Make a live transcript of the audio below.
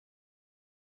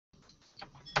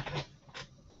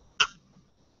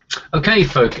Okay,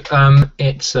 folk,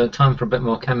 it's time for a bit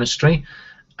more chemistry,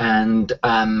 and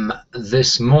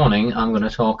this morning I'm going to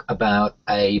talk about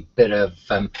a bit of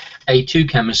A2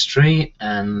 chemistry,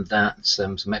 and that's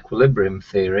some equilibrium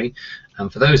theory.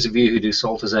 And for those of you who do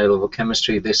Salters A-level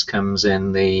chemistry, this comes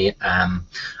in the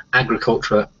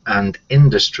agriculture and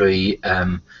industry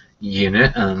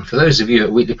unit. And for those of you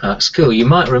at Wheatley Park School, you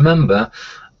might remember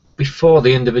before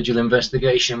the individual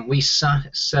investigation, we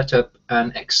set up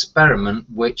an experiment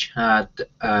which had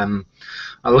a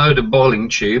load of boiling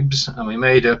tubes, and we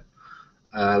made up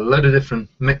a load of different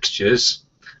mixtures,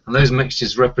 and those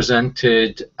mixtures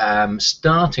represented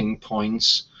starting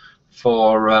points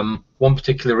for one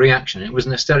particular reaction. It was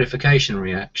an esterification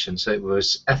reaction, so it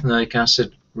was ethanoic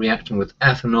acid reacting with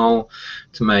ethanol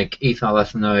to make ethyl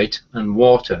ethanoate and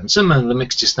water. And some of the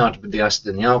mixtures started with the acid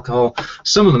and the alcohol,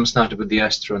 some of them started with the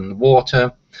ester and the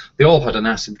water. They all had an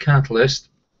acid catalyst.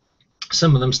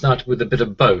 Some of them started with a bit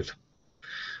of both.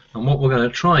 And what we're going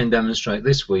to try and demonstrate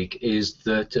this week is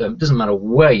that it doesn't matter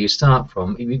where you start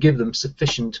from, if you give them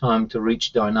sufficient time to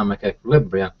reach dynamic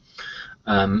equilibria,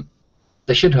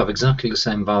 they should have exactly the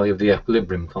same value of the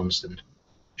equilibrium constant.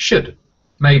 Should.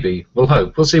 Maybe. We'll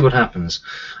hope. We'll see what happens.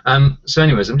 So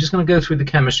anyways, I'm just going to go through the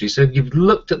chemistry. So if you've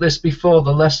looked at this before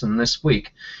the lesson this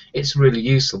week, it's really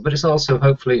useful, but it's also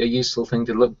hopefully a useful thing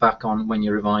to look back on when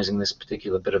you're revising this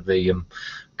particular bit of the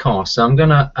course. So I'm going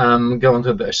to go into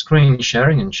a bit of screen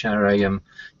sharing and share a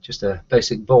just a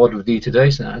basic board with you today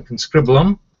so that I can scribble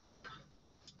on.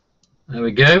 There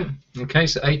we go. Okay,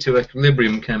 so A2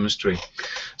 equilibrium chemistry.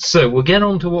 So we'll get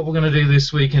on to what we're going to do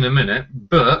this week in a minute,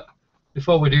 but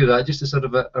before we do that, just a sort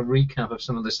of a recap of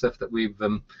some of the stuff that we've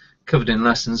covered in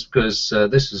lessons, because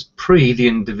this was pre the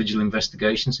individual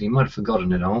investigation, so you might have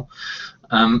forgotten it all.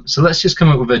 So let's just come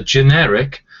up with a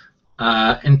generic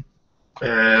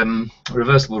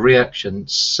reversible reaction.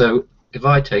 So if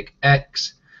I take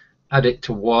X, add it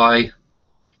to Y,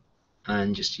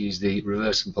 and just use the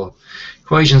reversible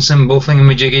equation symbol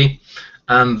thingamajiggy,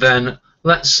 and then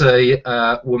let's say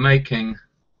we're making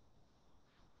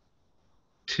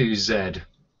 2Z.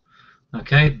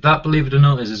 Okay, that, believe it or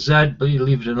not, is a Z,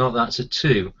 believe it or not, that's a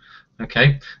 2.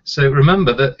 Okay, so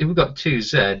remember that if we've got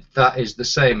 2Z, that is the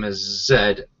same as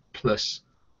Z plus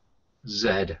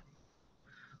Z.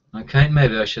 Okay,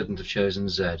 maybe I shouldn't have chosen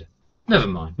Z. Never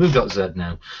mind, we've got Z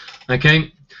now.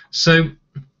 Okay, so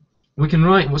we can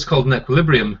write what's called an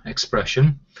equilibrium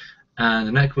expression, and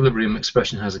an equilibrium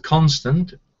expression has a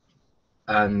constant,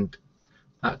 and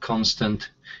that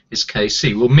constant is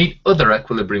Kc. We'll meet other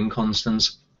equilibrium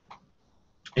constants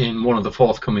in one of the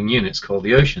forthcoming units called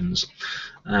the oceans,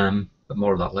 but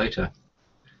more of that later.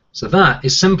 So that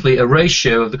is simply a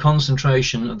ratio of the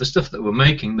concentration of the stuff that we're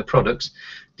making, the products,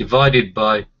 divided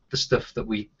by the stuff that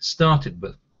we started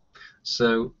with.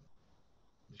 So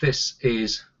this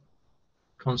is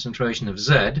concentration of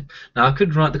Z. Now I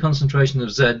could write the concentration of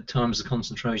Z times the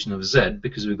concentration of Z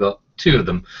because we've got two of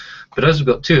them, but as we've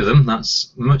got two of them,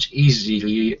 that's much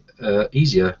easier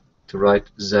to write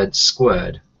Z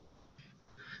squared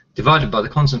divided by the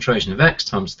concentration of X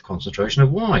times the concentration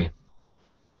of Y.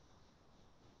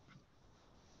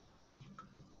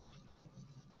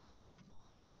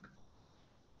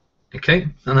 Okay,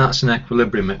 and that's an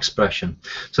equilibrium expression.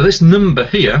 So this number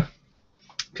here,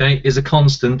 okay, is a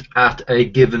constant at a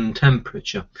given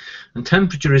temperature, and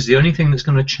temperature is the only thing that's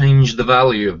going to change the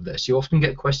value of this. You often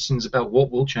get questions about what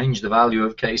will change the value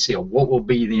of Kc, or what will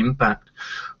be the impact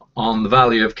on the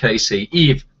value of Kc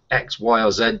if X, Y,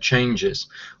 or Z changes.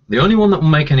 The only one that will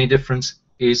make any difference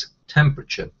is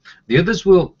temperature. The others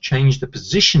will change the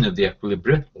position of the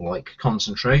equilibria, like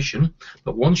concentration,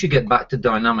 but once you get back to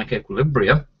dynamic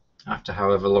equilibria, after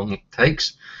however long it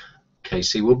takes,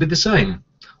 Kc will be the same.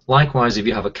 Likewise, if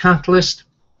you have a catalyst,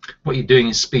 what you're doing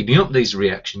is speeding up these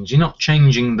reactions. You're not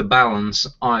changing the balance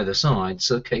either side,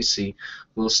 so Kc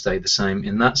will stay the same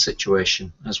in that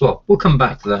situation as well. We'll come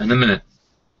back to that in a minute.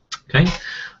 Okay.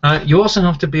 You also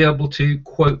have to be able to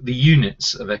quote the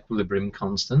units of equilibrium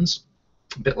constants,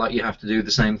 a bit like you have to do the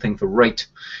same thing for rate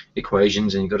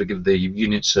equations, and you've got to give the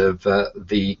units of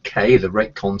the K, the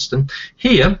rate constant.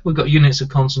 Here, we've got units of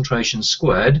concentration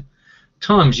squared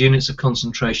times units of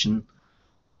concentration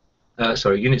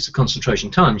units of concentration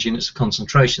times units of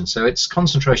concentration. So it's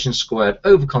concentration squared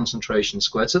over concentration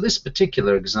squared. So this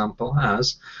particular example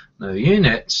has no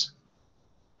units.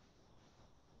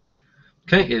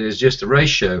 Okay, it is just a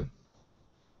ratio.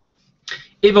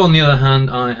 If, on the other hand,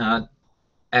 I had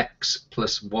X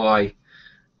plus Y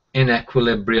in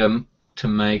equilibrium to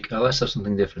make, let's have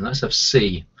something different. Let's have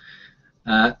C.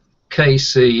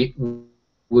 Kc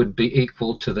would be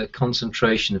equal to the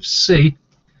concentration of C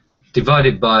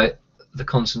divided by the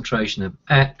concentration of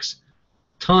X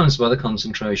times by the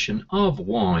concentration of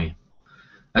Y.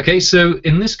 Okay, so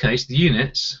in this case, the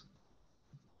units,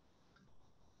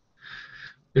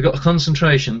 we've got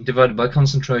concentration divided by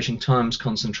concentration times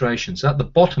concentration. So at the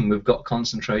bottom, we've got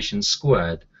concentration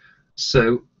squared.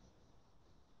 So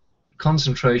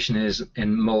concentration is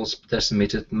in moles per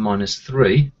decimeter minus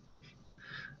 3,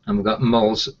 and we've got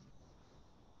moles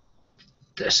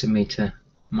decimeter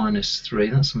minus 3.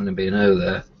 That's going to be an O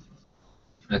there.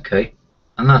 Okay,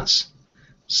 and that's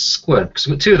squared because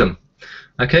we've got two of them.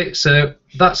 Okay, so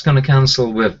that's going to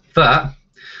cancel with that.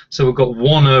 So we've got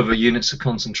 1 over units of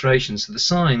concentration. So the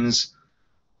signs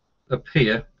up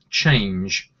here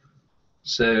change.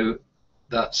 So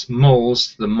that's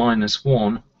moles to the minus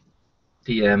 1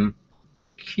 dm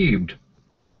cubed.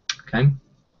 Okay,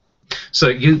 so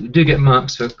you do get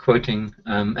marks for quoting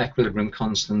equilibrium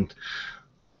constant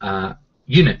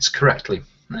units correctly.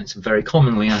 That's a very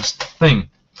commonly asked thing.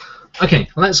 Okay,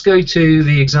 let's go to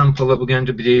the example that we're going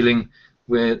to be dealing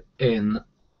with in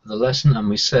the lesson, and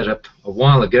we set up a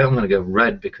while ago. I'm going to go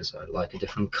red because I like a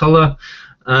different color.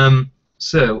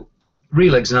 So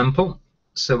real example.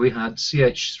 So we had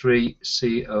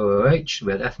CH3COOH,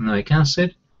 we had ethanoic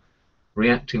acid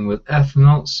reacting with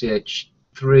ethanol,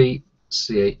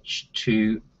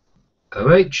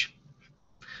 CH3CH2OH.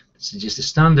 This is just a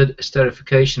standard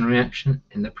esterification reaction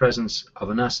in the presence of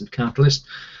an acid catalyst.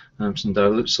 Some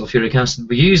dilute sulfuric acid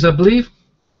we used, I believe,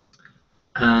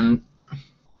 and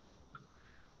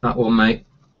that will make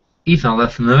ethyl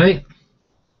ethanoate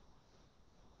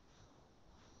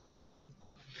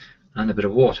and a bit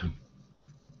of water.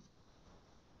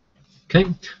 Okay,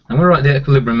 and we'll write the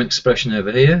equilibrium expression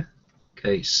over here.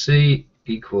 Kc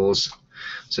equals,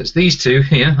 so it's these two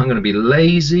here. I'm going to be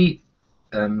lazy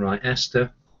and write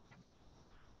ester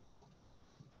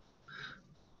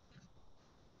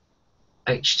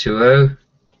H2O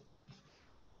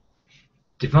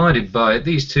divided by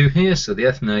these two here, so the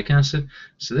ethanoic acid.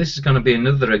 So this is going to be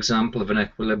another example of an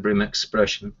equilibrium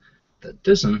expression that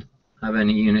doesn't have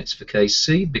any units for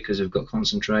Kc because we've got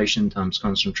concentration times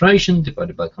concentration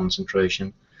divided by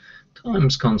concentration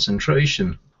times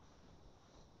concentration.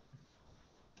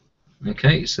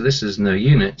 Okay, so this is no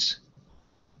units.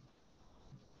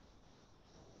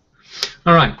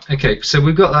 Alright, okay, so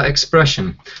we've got that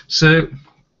expression. So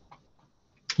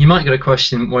you might get a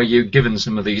question where you're given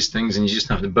some of these things and you just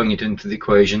have to bung it into the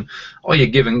equation, or you're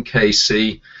given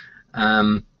Kc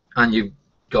and you've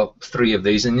got 3 of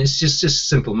these, and it's just a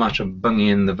simple matter of bunging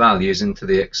in the values into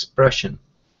the expression.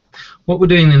 What we're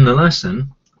doing in the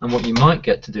lesson, and what you might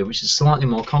get to do, which is a slightly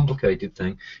more complicated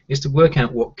thing, is to work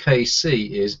out what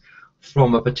Kc is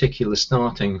from a particular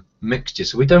starting mixture.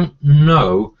 So we don't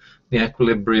know the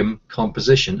equilibrium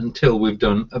composition until we've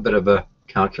done a bit of a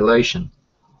calculation.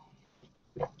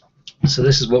 So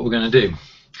this is what we're going to do.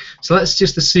 So let's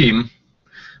just assume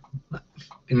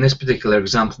in this particular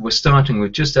example we're starting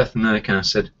with just ethanoic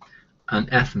acid and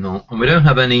ethanol, and we don't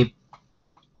have any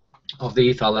of the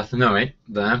ethyl ethanoate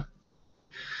there.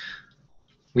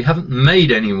 We haven't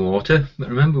made any water, but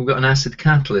remember we've got an acid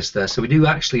catalyst there, so we do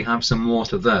actually have some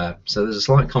water there. So there's a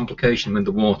slight complication with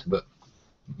the water, but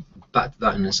back to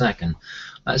that in a second.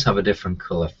 Let's have a different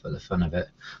colour for the fun of it.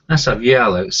 Let's have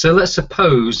yellow. So let's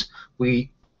suppose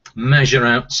we measure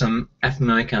out some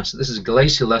ethanoic acid. This is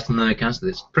glacial ethanoic acid.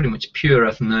 It's pretty much pure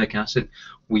ethanoic acid.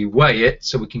 We weigh it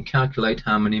so we can calculate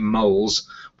how many moles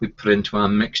we put into our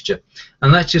mixture.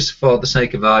 And let's just, for the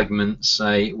sake of argument,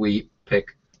 say we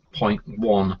pick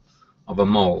 0.1 of a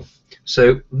mole.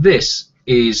 So this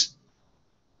is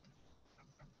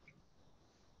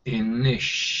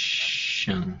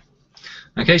initial.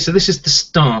 Okay, so this is to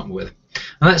start with.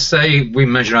 And let's say we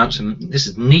measure out some, this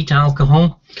is neat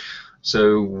alcohol.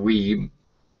 So we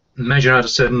measure out a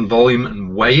certain volume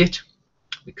and weigh it.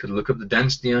 We could look up the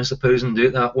density, I suppose, and do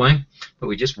it that way. But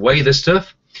we just weigh the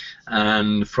stuff,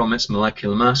 and from its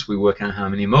molecular mass we work out how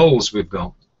many moles we've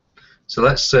got. So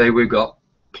let's say we've got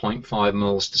 0.5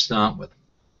 moles to start with.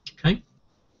 Okay?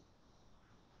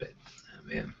 That's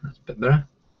a bit better.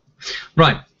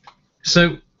 Right.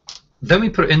 So then we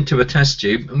put it into a test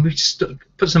tube, and we just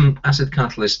put some acid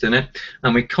catalyst in it,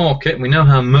 and we cork it. We know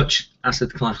how much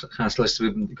acid catalyst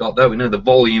we've got there. We know the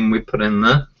volume we put in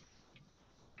there,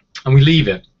 and we leave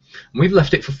it. And we've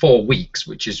left it for 4 weeks,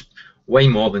 which is way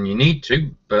more than you need to,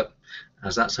 but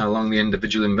as that's how long the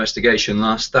individual investigation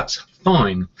lasts, that's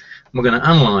fine. We're going to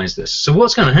analyze this. So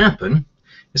what's going to happen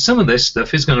is some of this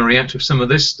stuff is going to react with some of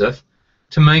this stuff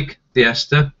to make the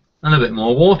ester and a bit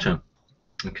more water.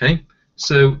 Okay,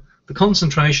 so the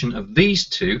concentration of these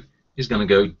two is going to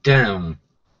go down.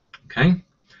 Okay,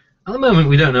 at the moment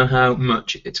we don't know how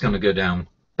much it's going to go down.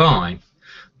 by.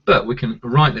 But we can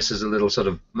write this as a little sort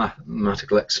of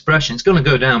mathematical expression. It's going to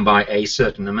go down by a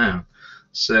certain amount.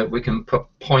 So we can put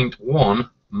 0.1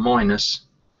 minus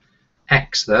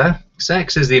x there. So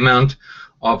x is the amount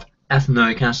of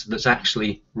ethanoic acid that's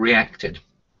actually reacted.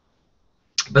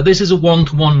 But this is a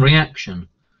one-to-one reaction.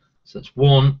 So it's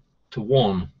 1 to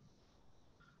 1.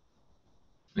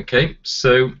 Okay,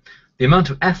 so the amount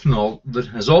of ethanol that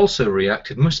has also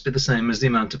reacted must be the same as the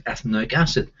amount of ethanoic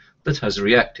acid that has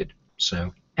reacted.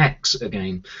 So x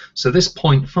again. So this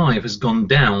 0.5 has gone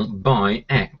down by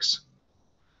x.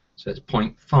 So it's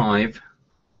 0.5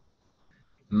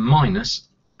 minus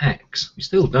x. We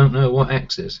still don't know what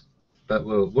x is, but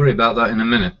we'll worry about that in a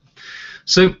minute.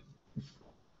 So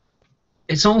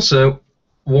it's also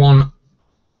 1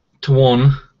 to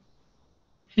 1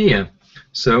 here.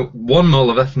 So 1 mole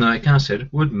of ethanoic acid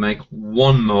would make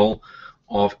 1 mole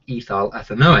of ethyl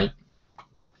ethanoate.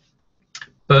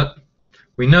 But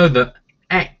we know that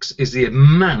x is the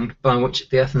amount by which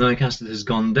the ethanoic acid has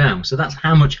gone down. So that's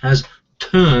how much has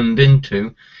turned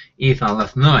into ethyl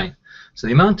ethanoate. So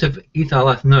the amount of ethyl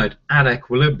ethanoate at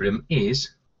equilibrium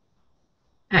is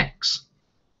x.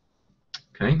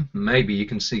 Okay, maybe you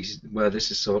can see where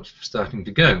this is sort of starting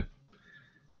to go.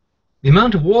 The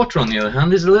amount of water, on the other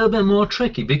hand, is a little bit more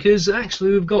tricky because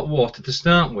actually we've got water to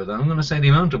start with. I'm going to say the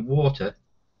amount of water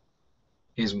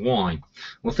is y.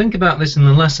 We'll think about this in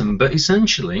the lesson, but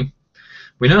essentially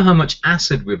we know how much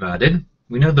acid we've added,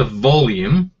 we know the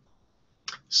volume,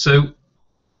 so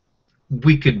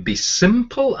we could be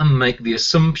simple and make the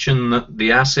assumption that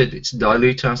the acid, its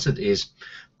dilute acid, is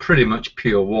pretty much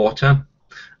pure water,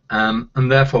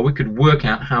 and therefore we could work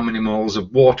out how many moles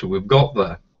of water we've got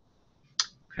there.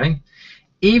 Okay.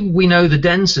 If we know the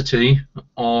density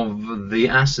of the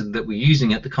acid that we're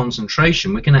using at the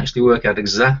concentration, we can actually work out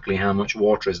exactly how much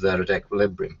water is there at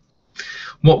equilibrium.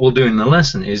 What we'll do in the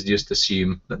lesson is just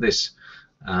assume that this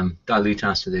dilute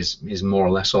acid is more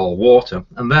or less all water,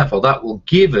 and therefore that will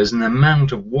give us an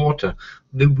amount of water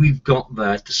that we've got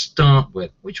there to start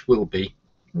with, which will be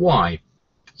y.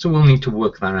 So we'll need to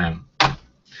work that out.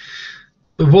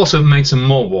 We've also made some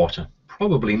more water,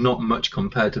 probably not much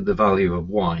compared to the value of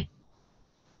y.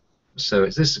 So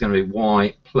this is going to be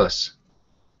y plus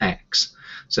x.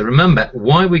 So remember,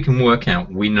 y we can work out,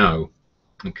 we know.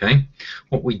 Okay.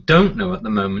 What we don't know at the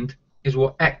moment is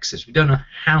what x is. We don't know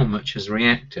how much has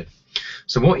reacted.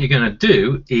 So what you're going to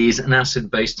do is an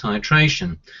acid-base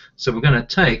titration. So we're going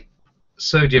to take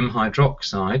sodium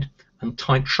hydroxide and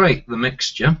titrate the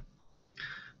mixture.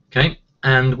 Okay.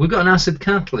 And we've got an acid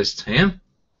catalyst here.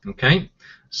 Okay.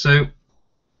 So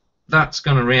that's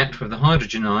going to react with the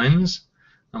hydrogen ions,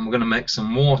 and we're going to make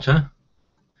some water,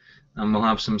 and we'll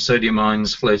have some sodium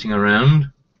ions floating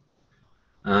around,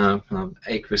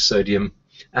 aqueous sodium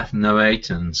ethanoate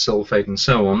and sulfate and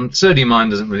so on. The sodium ion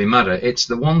doesn't really matter. It's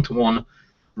the one-to-one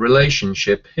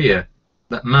relationship here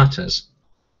that matters.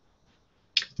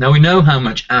 Now we know how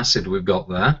much acid we've got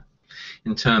there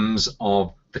in terms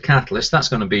of the catalyst. That's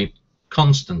going to be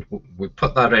constant. We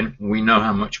put that in, we know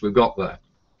how much we've got there.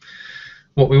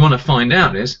 What we want to find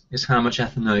out is how much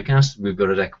ethanoic acid we've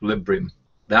got at equilibrium.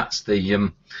 That's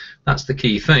the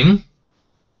key thing.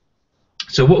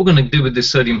 So what we're going to do with this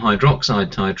sodium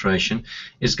hydroxide titration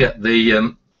is get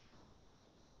the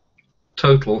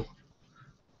total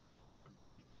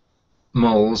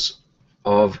moles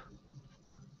of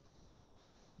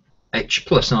H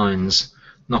plus ions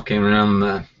knocking around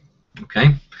there. Okay.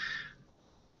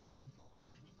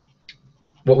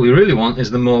 What we really want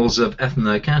is the moles of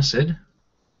ethanoic acid,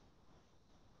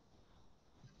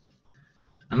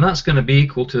 and that's going to be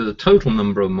equal to the total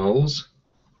number of moles.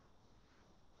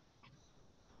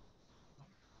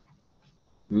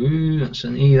 That's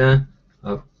an E there,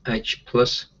 of H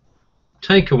plus,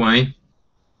 take away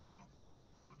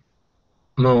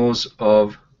moles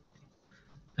of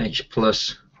H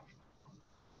plus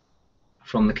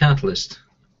from the catalyst.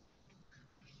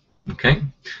 Okay,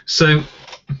 so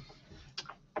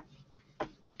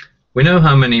we know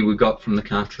how many we got from the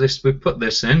catalyst. We put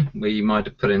this in, we might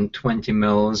have put in 20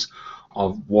 mils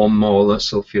of 1 mole of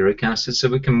sulfuric acid, so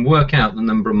we can work out the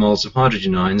number of moles of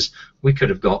hydrogen ions we could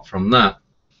have got from that.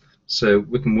 So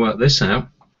we can work this out.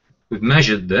 We've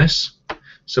measured this,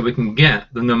 so we can get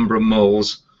the number of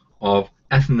moles of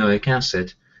ethanoic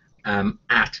acid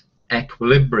at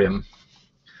equilibrium.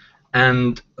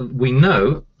 And we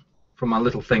know from our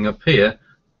little thing up here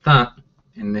that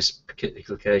in this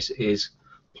particular case is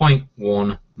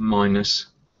 0.1 minus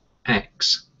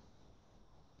x.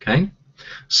 Okay,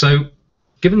 so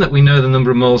given that we know the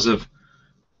number of moles of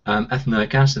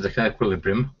ethanoic acid at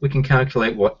equilibrium, we can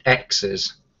calculate what x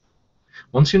is.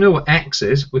 Once you know what X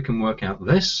is, we can work out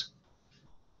this.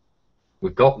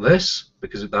 We've got this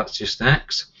because that's just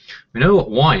X. We know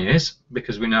what Y is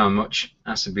because we know how much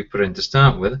acid we put in to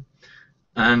start with,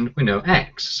 and we know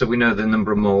X, so we know the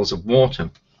number of moles of water.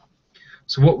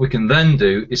 So what we can then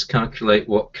do is calculate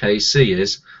what Kc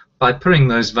is by putting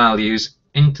those values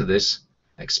into this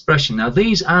expression. Now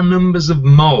these are numbers of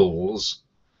moles,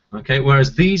 okay,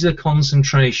 whereas these are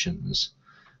concentrations.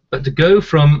 But to go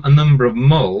from a number of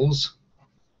moles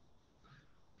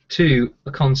to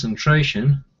a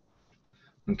concentration,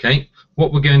 okay,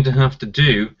 what we're going to have to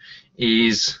do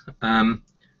is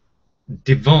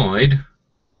divide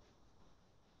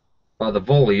by the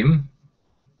volume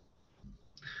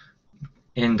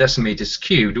in decimeters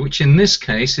cubed, which in this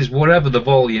case is whatever the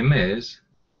volume is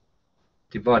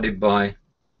divided by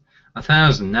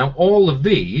 1,000. Now all of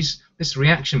these, this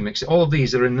reaction mix, all of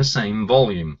these are in the same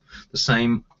volume, the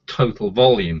same total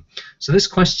volume. So this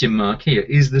question mark here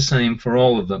is the same for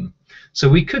all of them. So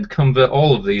we could convert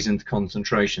all of these into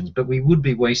concentrations, but we would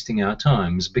be wasting our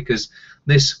times, because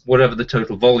this, whatever the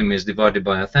total volume is divided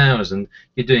by 1,000,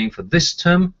 you're doing for this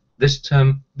term, this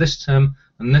term, this term,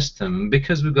 and this term. And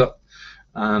because we've got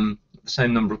the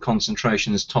same number of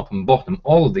concentrations top and bottom,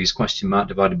 all of these question mark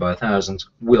divided by 1,000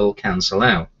 will cancel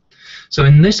out. So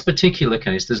in this particular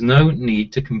case, there's no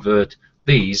need to convert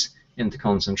these into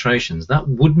concentrations. That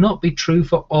would not be true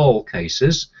for all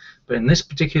cases, but in this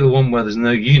particular one where there's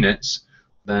no units,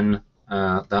 then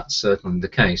that's certainly the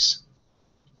case.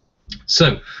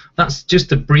 So that's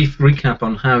just a brief recap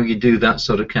on how you do that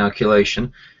sort of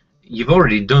calculation. You've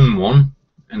already done one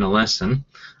in a lesson,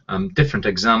 different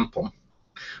example,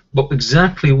 but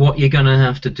exactly what you're going to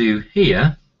have to do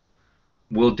here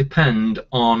will depend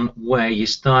on where you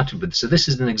started with. So this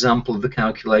is an example of the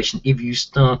calculation if you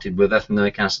started with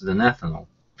ethanoic acid and ethanol.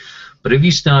 But if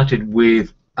you started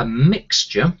with a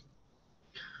mixture,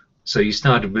 so you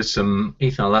started with some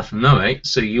ethyl ethanoate,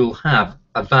 so you'll have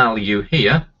a value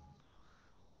here,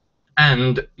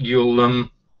 and you'll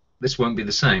this won't be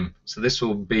the same. So this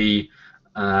will be,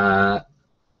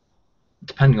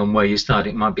 depending on where you start,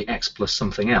 it might be X plus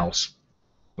something else,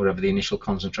 whatever the initial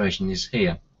concentration is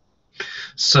here.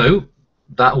 So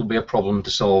that will be a problem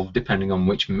to solve depending on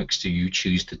which mixture you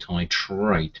choose to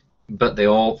titrate, but they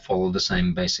all follow the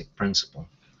same basic principle.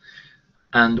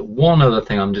 And one other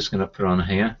thing I'm just going to put on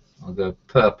here, I'll go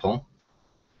purple,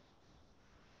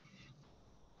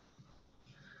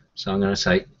 so I'm going to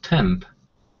say temp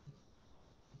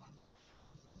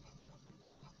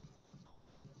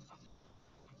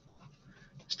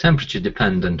it's temperature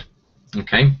dependent,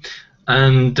 okay,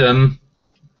 and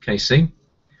Kc.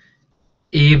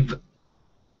 If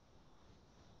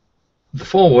the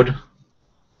forward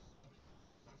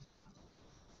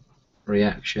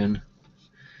reaction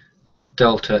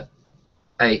delta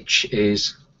H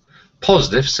is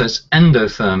positive, so it's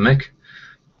endothermic,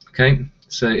 okay,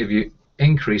 so if you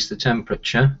increase the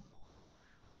temperature,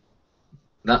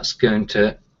 that's going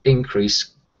to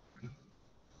increase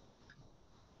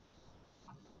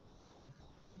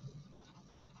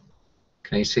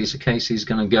Kc, so Kc is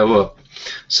going to go up.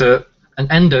 So an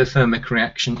endothermic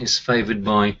reaction is favoured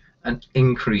by an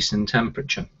increase in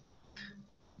temperature.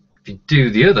 If you do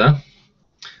the other,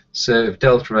 so if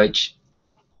delta H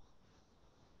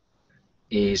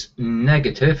is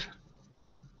negative,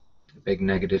 a big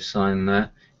negative sign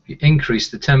there, if you increase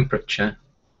the temperature,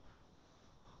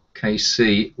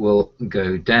 Kc will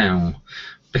go down,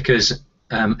 because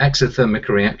exothermic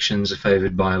reactions are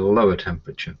favoured by a lower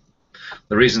temperature.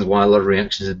 The reason why a lot of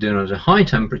reactions are done at a high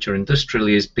temperature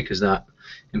industrially is because that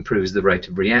improves the rate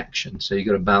of reaction. So you've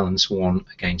got to balance one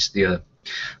against the other.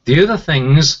 The other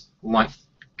things like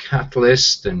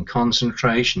catalyst and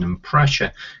concentration and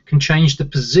pressure can change the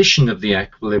position of the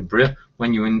equilibria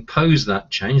when you impose that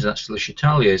change. That's Le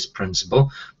Chatelier's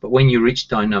principle. But when you reach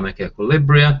dynamic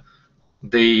equilibria,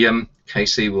 the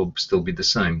Kc will still be the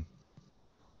same.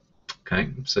 Okay,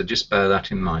 so just bear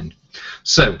that in mind.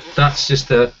 So that's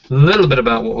just a little bit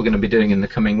about what we're going to be doing in the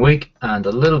coming week, and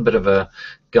a little bit of a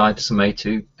guide to some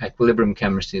A2 equilibrium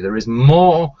chemistry. There is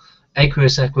more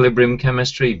aqueous equilibrium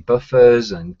chemistry,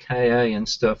 buffers and Ka and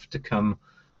stuff to come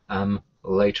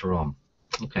later on.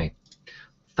 Okay,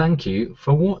 thank you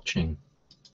for watching.